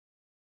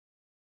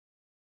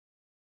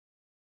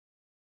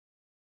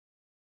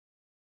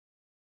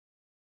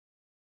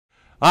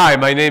Hi,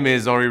 my name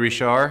is Henri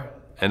Richard,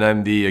 and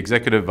I'm the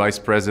Executive Vice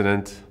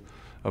President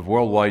of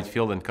Worldwide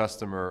Field and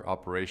Customer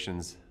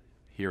Operations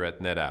here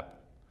at NetApp.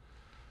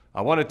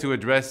 I wanted to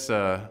address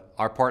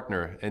our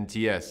partner,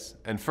 NTS,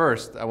 and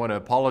first I want to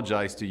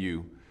apologize to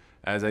you,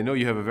 as I know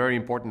you have a very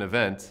important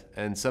event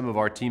and some of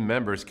our team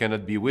members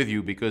cannot be with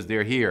you because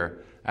they're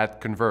here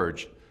at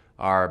Converge,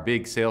 our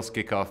big sales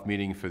kickoff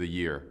meeting for the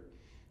year.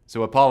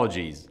 So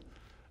apologies.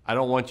 I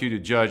don't want you to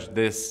judge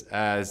this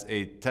as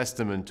a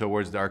testament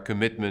towards our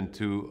commitment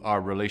to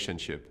our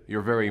relationship.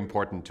 You're very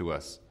important to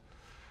us.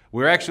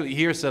 We're actually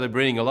here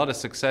celebrating a lot of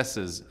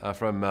successes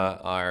from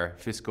our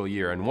fiscal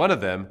year, and one of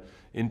them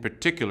in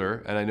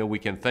particular, and I know we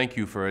can thank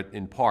you for it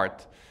in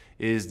part,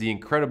 is the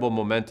incredible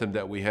momentum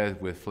that we had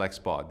with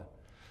FlexPod.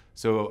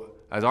 So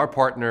as our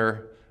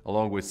partner,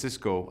 along with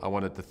Cisco, I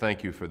wanted to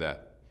thank you for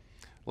that.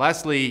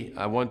 Lastly,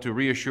 I want to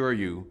reassure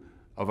you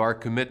of our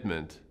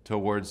commitment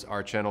towards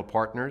our channel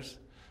partners,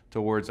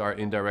 towards our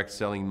indirect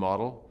selling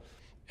model,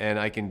 and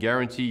I can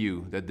guarantee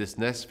you that this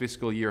next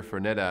fiscal year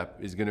for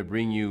NetApp is going to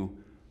bring you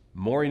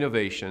more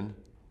innovation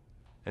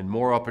and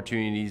more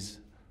opportunities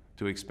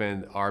to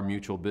expand our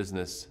mutual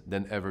business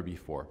than ever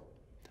before.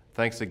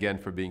 Thanks again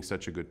for being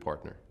such a good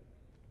partner.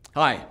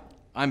 Hi,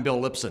 I'm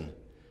Bill Lipson,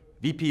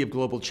 VP of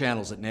Global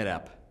Channels at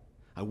NetApp.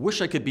 I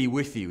wish I could be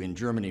with you in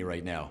Germany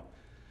right now,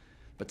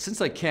 but since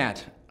I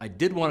can't, I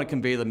did want to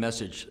convey the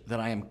message that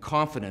I am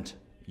confident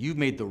you've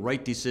made the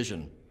right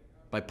decision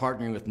by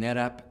partnering with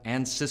NetApp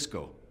and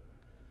Cisco.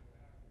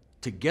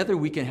 Together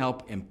we can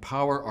help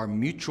empower our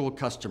mutual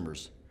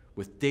customers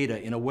with data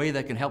in a way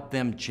that can help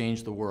them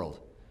change the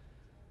world.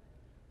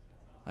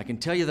 I can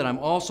tell you that I'm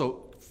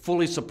also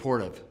fully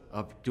supportive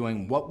of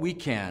doing what we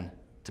can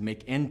to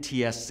make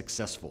NTS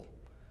successful.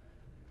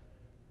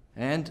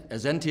 And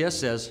as NTS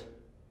says,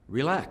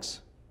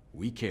 relax,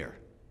 we care.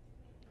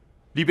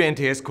 Liebe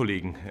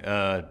NTS-Kollegen,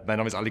 mein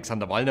Name ist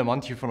Alexander Wallner,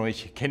 manche von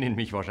euch kennen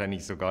mich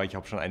wahrscheinlich sogar, ich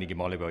habe schon einige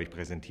Male bei euch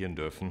präsentieren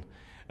dürfen.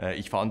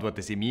 Ich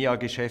verantworte das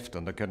EMEA-Geschäft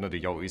und da gehört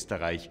natürlich auch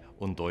Österreich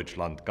und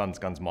Deutschland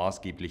ganz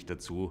maßgeblich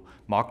dazu.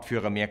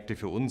 Marktführermärkte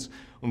für uns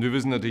und wir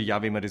wissen natürlich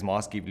auch, wem wir das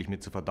maßgeblich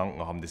mit zu verdanken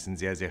haben, das sind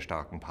sehr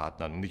starken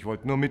Partnern. Und ich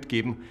wollte nur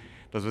mitgeben,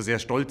 dass wir sehr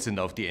stolz sind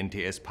auf die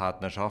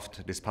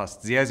NTS-Partnerschaft. Das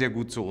passt sehr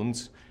gut zu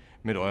uns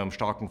mit eurem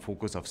starken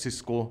Fokus auf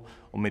Cisco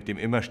und mit dem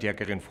immer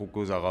stärkeren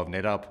Fokus auch auf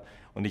NetApp.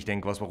 Und ich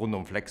denke, was wir rund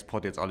um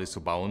FlexPod jetzt alles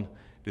so bauen,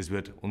 das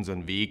wird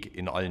unseren Weg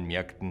in allen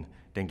Märkten,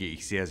 denke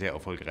ich, sehr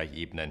erfolgreich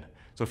ebnen.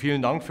 So,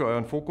 vielen Dank für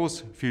euren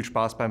Fokus, viel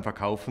Spaß beim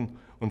Verkaufen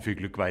und viel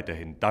Glück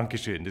weiterhin.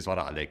 Dankeschön, das war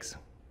der Alex.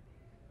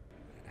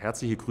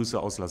 Herzliche Grüße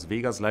aus Las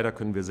Vegas. Leider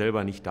können wir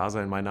selber nicht da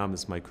sein. Mein Name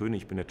ist Mike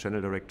König, ich bin der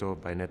Channel Director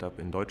bei NetApp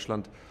in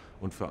Deutschland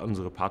und für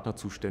unsere Partner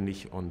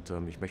zuständig. Und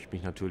ich möchte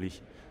mich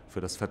natürlich für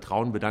das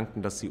Vertrauen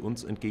bedanken, das Sie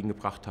uns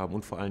entgegengebracht haben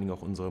und vor allen Dingen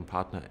auch unserem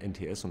Partner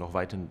NTS und auch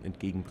weiterhin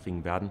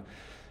entgegenbringen werden.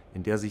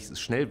 In der sich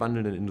schnell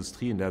wandelnden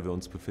Industrie, in der wir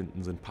uns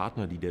befinden, sind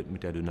Partner, die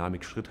mit der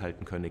Dynamik Schritt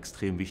halten können,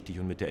 extrem wichtig.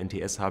 Und mit der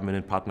NTS haben wir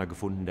einen Partner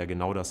gefunden, der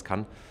genau das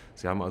kann.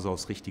 Sie haben also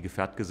aufs richtige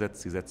Pferd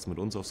gesetzt, Sie setzen mit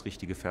uns aufs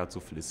richtige Pferd, so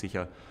viel ist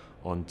sicher.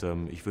 Und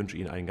ich wünsche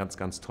Ihnen einen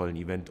ganz tollen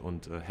Event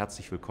und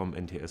herzlich willkommen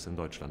NTS in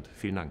Deutschland.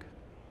 Vielen Dank.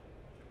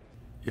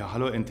 Ja,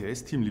 hallo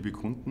NTS-Team, liebe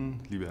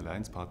Kunden, liebe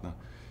Alliance-Partner.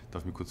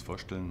 Darf mich kurz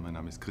vorstellen, mein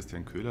Name ist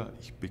Christian Köhler.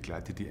 Ich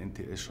begleite die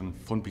NTS schon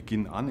von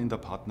Beginn an in der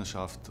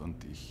Partnerschaft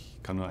und ich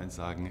kann nur eins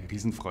sagen,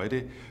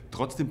 Riesenfreude.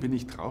 Trotzdem bin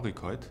ich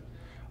traurig heute,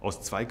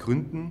 aus zwei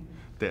Gründen.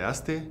 Der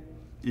erste,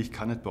 ich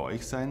kann nicht bei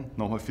euch sein.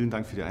 Nochmal vielen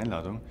Dank für die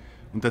Einladung.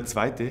 Und der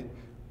zweite,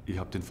 ich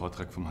habe den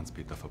Vortrag von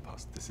Hans-Peter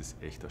verpasst. Das ist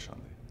echt eine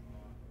Schande.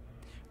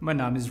 Mein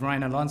Name ist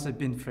Ryan Alonso, ich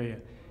bin für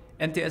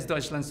NTS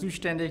Deutschland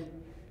zuständig.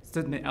 Es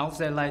tut mir auch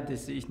sehr leid,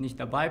 dass ich nicht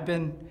dabei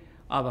bin,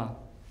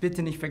 aber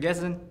bitte nicht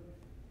vergessen,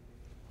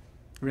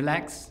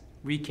 relax,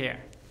 we care.